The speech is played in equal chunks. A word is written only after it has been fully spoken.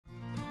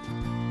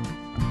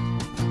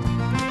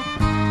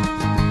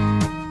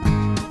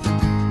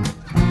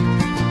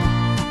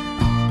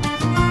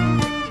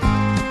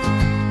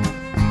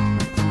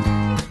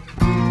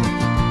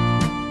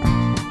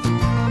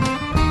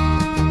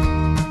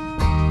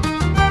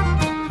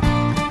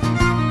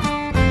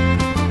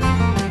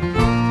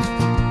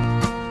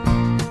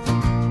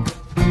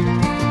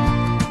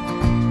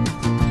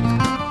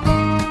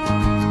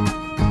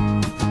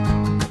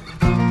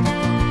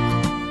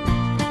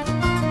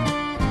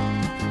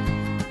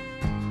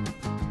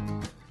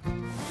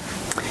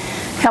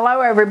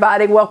Hello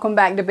everybody, welcome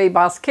back to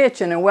B-Boss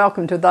Kitchen and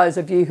welcome to those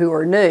of you who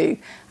are new.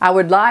 I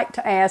would like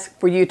to ask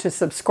for you to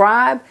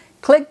subscribe,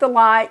 click the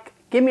like,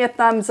 give me a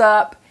thumbs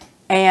up,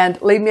 and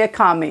leave me a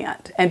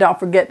comment. And don't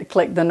forget to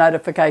click the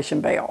notification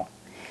bell.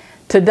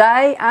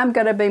 Today I'm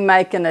going to be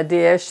making a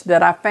dish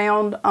that I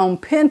found on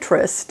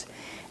Pinterest,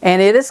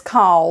 and it is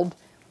called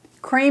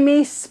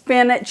Creamy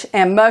Spinach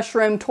and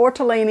Mushroom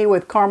Tortellini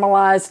with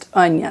Caramelized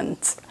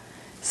Onions.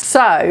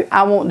 So,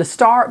 I want to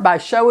start by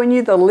showing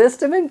you the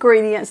list of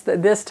ingredients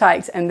that this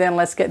takes, and then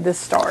let's get this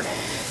started.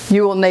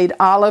 You will need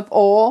olive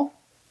oil,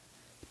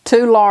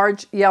 2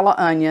 large yellow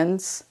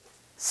onions,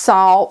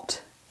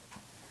 salt,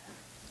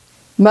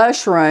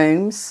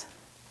 mushrooms,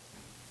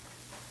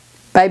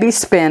 baby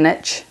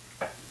spinach,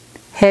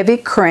 heavy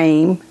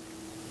cream,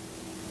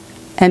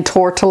 and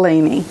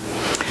tortellini.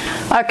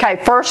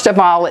 Okay, first of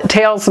all, it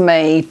tells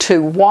me to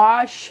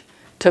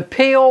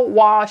peel,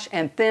 wash,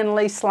 and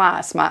thinly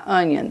slice my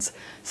onions.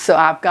 So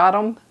I've got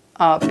them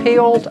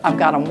peeled, I've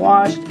got them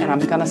washed, and I'm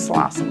going to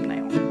slice them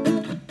now.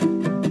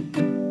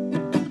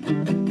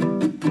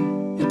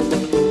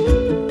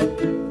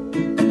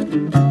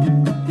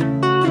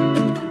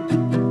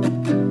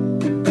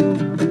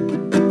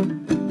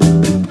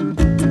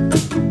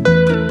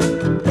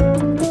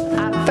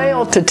 I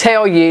failed to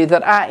tell you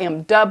that I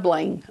am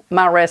doubling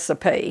my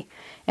recipe,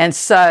 and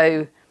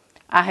so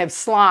I have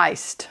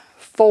sliced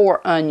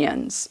 4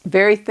 onions,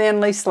 very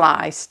thinly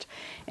sliced.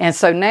 And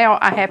so now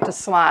I have to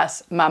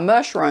slice my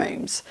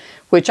mushrooms,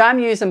 which I'm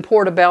using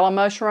portabella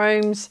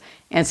mushrooms,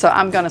 and so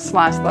I'm going to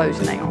slice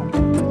those now.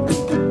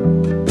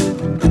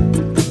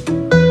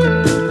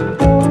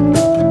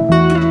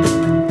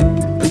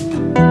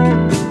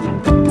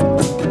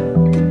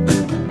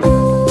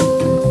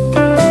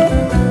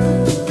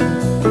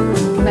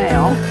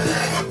 Now,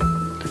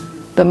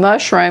 the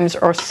mushrooms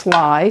are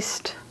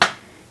sliced,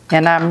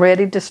 and I'm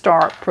ready to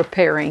start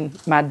preparing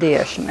my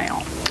dish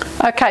now.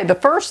 Okay, the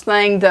first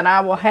thing that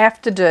I will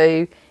have to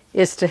do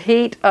is to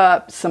heat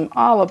up some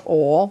olive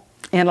oil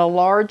in a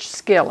large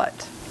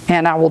skillet.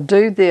 And I will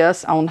do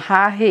this on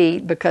high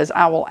heat because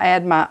I will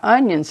add my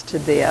onions to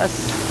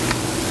this.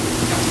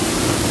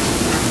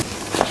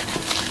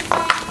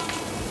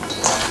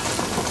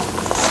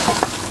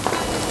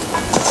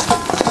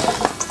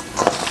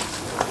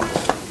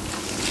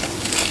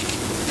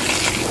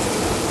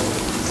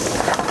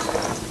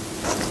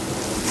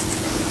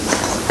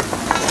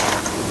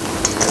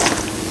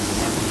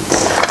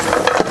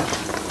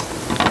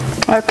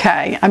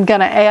 Okay, I'm going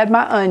to add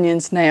my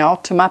onions now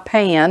to my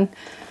pan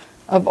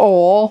of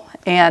oil,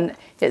 and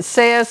it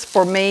says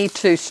for me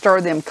to stir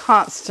them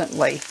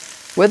constantly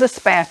with a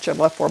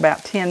spatula for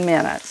about 10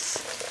 minutes.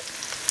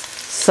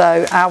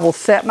 So I will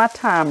set my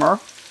timer.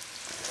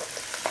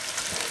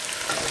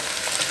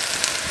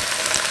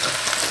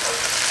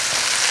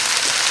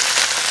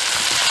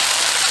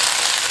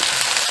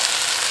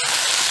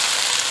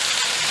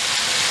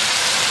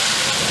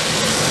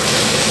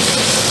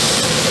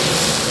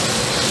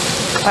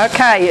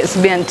 Okay, it's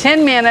been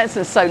 10 minutes,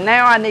 and so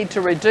now I need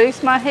to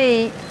reduce my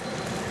heat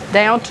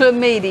down to a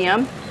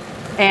medium,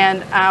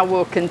 and I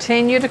will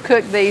continue to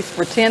cook these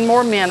for 10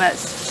 more minutes,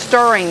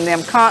 stirring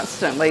them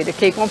constantly to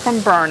keep them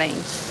from burning,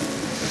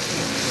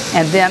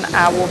 and then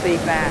I will be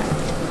back.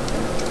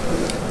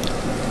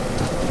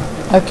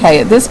 Okay,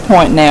 at this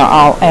point now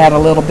I'll add a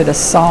little bit of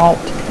salt.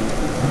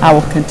 I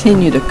will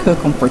continue to cook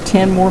them for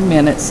 10 more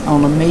minutes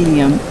on a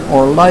medium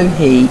or low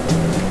heat,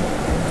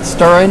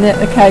 stirring it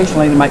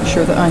occasionally to make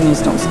sure the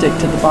onions don't stick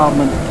to the bottom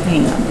of the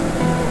pan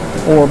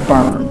or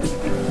burn.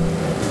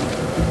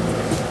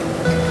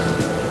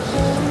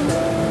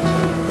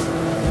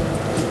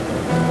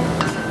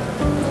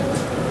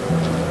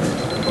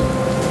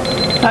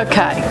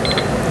 Okay,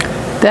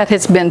 that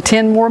has been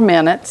 10 more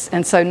minutes,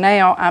 and so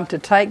now I'm to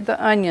take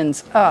the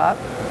onions up.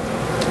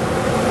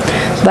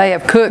 They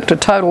have cooked a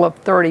total of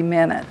 30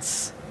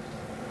 minutes.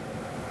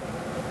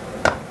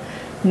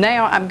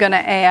 Now I'm going to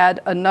add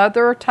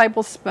another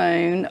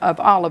tablespoon of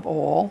olive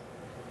oil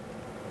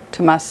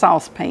to my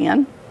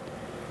saucepan.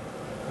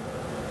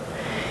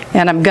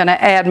 And I'm going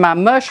to add my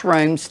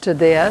mushrooms to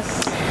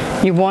this.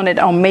 You want it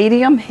on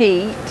medium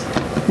heat.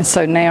 And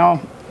so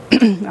now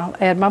I'll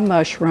add my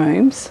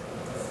mushrooms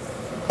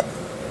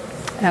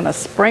and a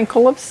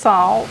sprinkle of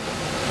salt.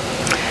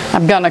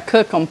 I'm going to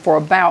cook them for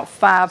about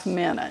 5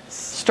 minutes,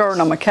 stirring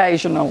them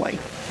occasionally,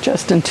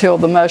 just until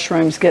the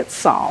mushrooms get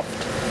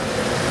soft.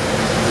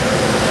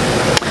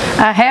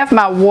 I have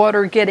my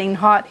water getting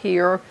hot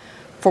here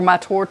for my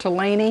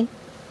tortellini.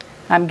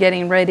 I'm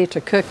getting ready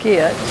to cook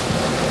it.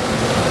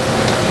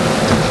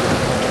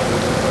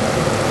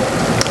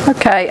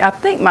 Okay, I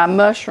think my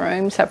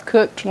mushrooms have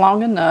cooked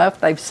long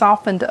enough. They've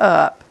softened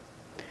up.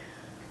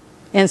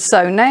 And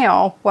so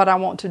now what I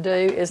want to do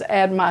is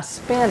add my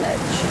spinach.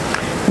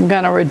 I'm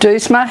going to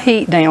reduce my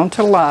heat down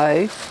to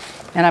low,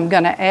 and I'm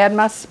going to add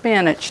my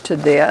spinach to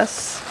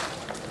this.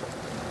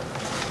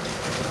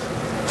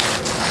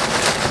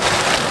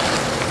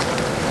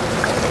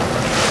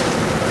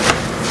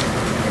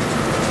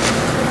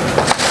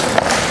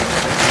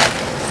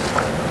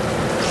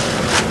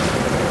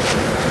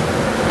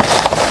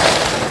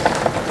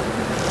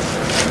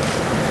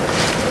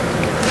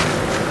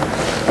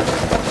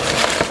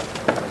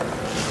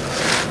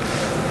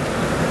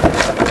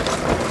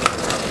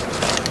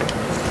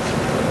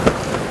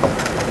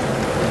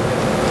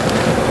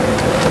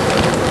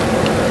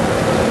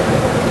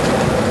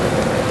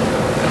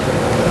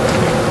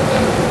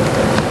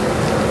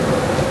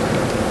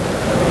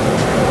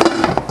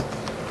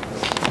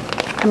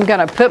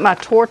 going to put my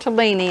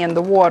tortellini in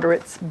the water.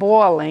 It's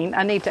boiling.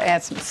 I need to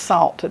add some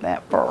salt to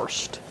that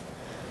first.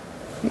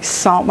 Let me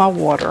salt my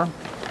water.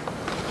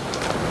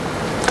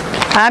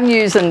 I'm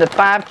using the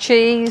 5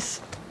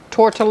 cheese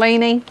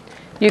tortellini.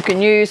 You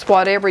can use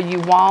whatever you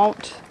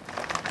want,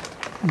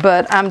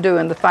 but I'm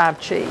doing the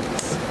 5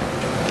 cheese.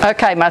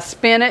 Okay, my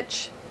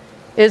spinach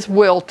is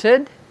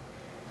wilted,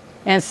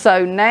 and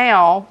so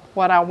now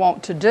what I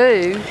want to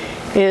do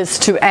is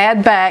to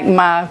add back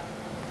my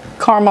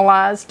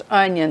caramelized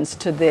onions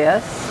to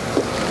this.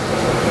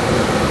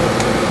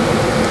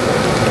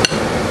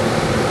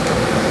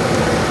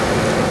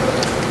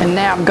 And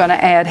now I'm going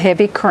to add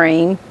heavy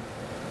cream.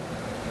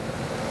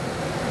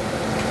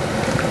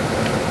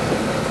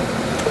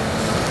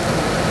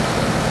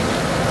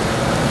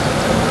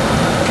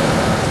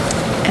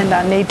 And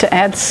I need to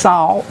add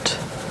salt.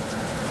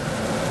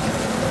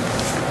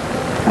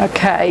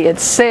 Okay, it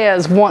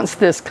says once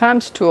this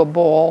comes to a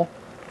boil,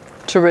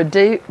 to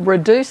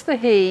reduce the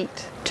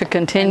heat, to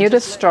continue to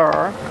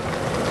stir,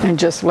 and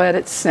just let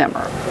it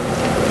simmer.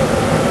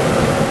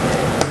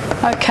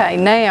 Okay,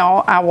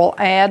 now I will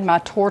add my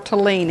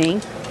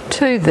tortellini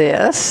to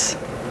this.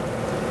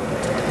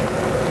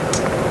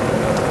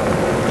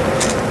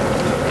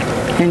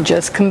 And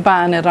just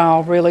combine it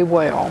all really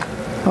well.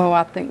 Oh,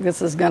 I think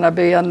this is going to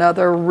be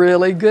another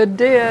really good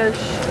dish.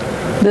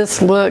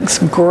 This looks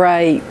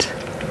great.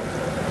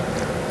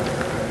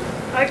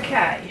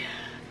 Okay,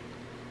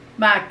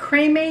 my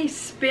creamy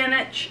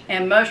spinach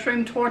and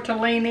mushroom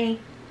tortellini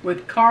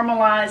with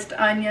caramelized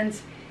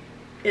onions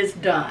is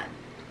done.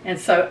 And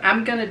so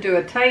I'm going to do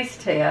a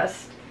taste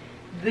test.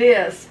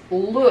 This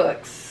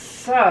looks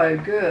so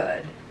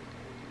good.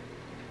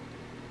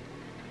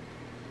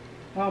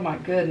 Oh my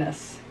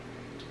goodness.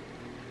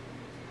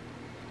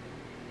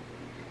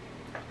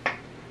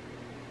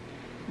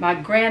 My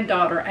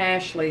granddaughter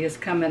Ashley is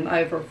coming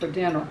over for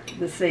dinner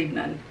this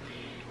evening.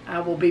 I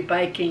will be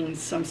baking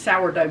some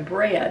sourdough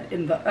bread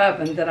in the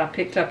oven that I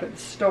picked up at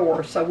the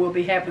store, so we'll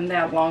be having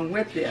that along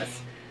with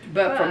this.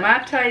 But for my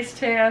taste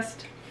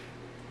test,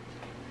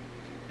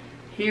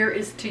 here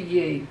is to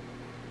you.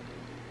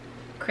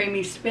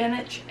 Creamy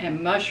spinach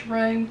and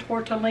mushroom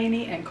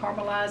tortellini and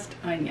caramelized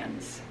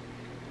onions.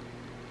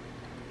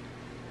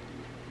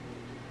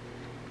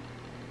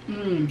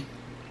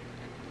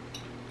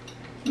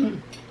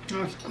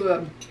 That's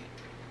good.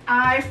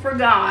 I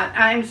forgot,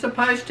 I'm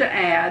supposed to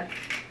add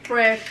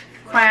fresh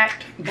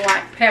cracked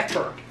black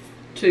pepper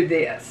to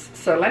this.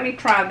 So let me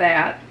try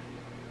that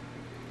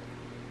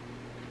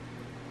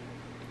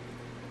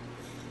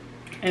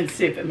and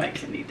see if it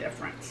makes any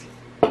difference.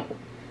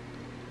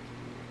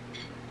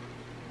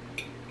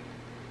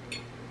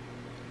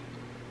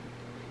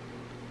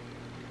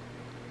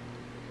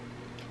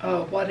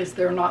 Oh, what is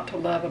there not to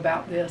love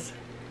about this?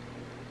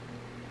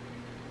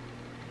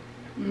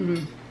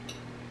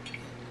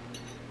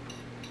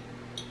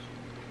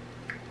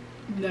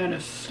 That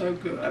is so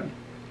good.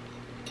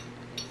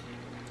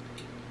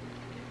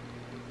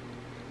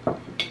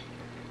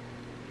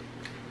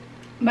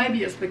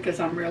 Maybe it's because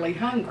I'm really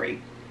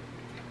hungry,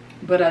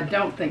 but I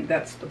don't think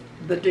that's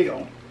the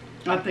deal.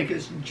 I think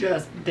it's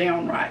just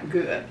downright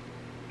good.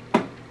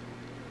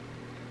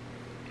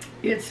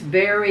 It's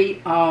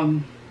very,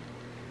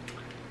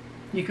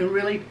 you can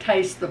really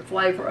taste the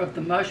flavor of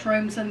the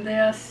mushrooms in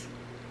this.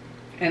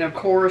 And of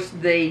course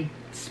the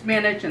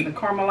spinach and the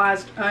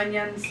caramelized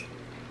onions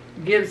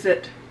gives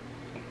it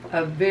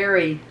a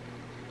very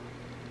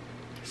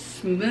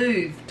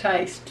smooth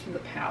taste to the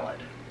palate.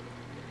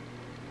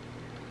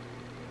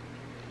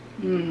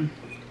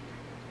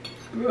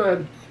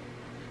 Good.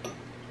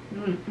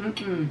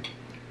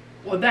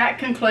 Well, that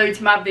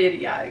concludes my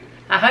video.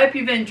 I hope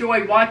you've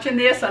enjoyed watching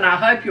this, and I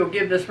hope you'll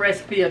give this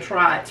recipe a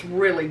try. It's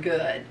really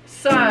good.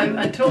 So,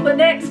 until the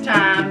next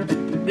time,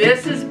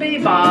 this is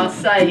B-Boss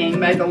saying,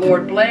 may the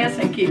Lord bless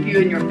and keep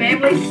you and your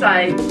family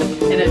safe.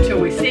 And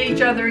until we see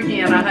each other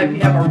again, I hope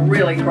you have a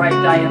really great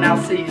day, and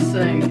I'll see you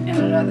soon in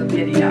another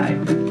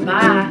video.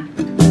 Bye.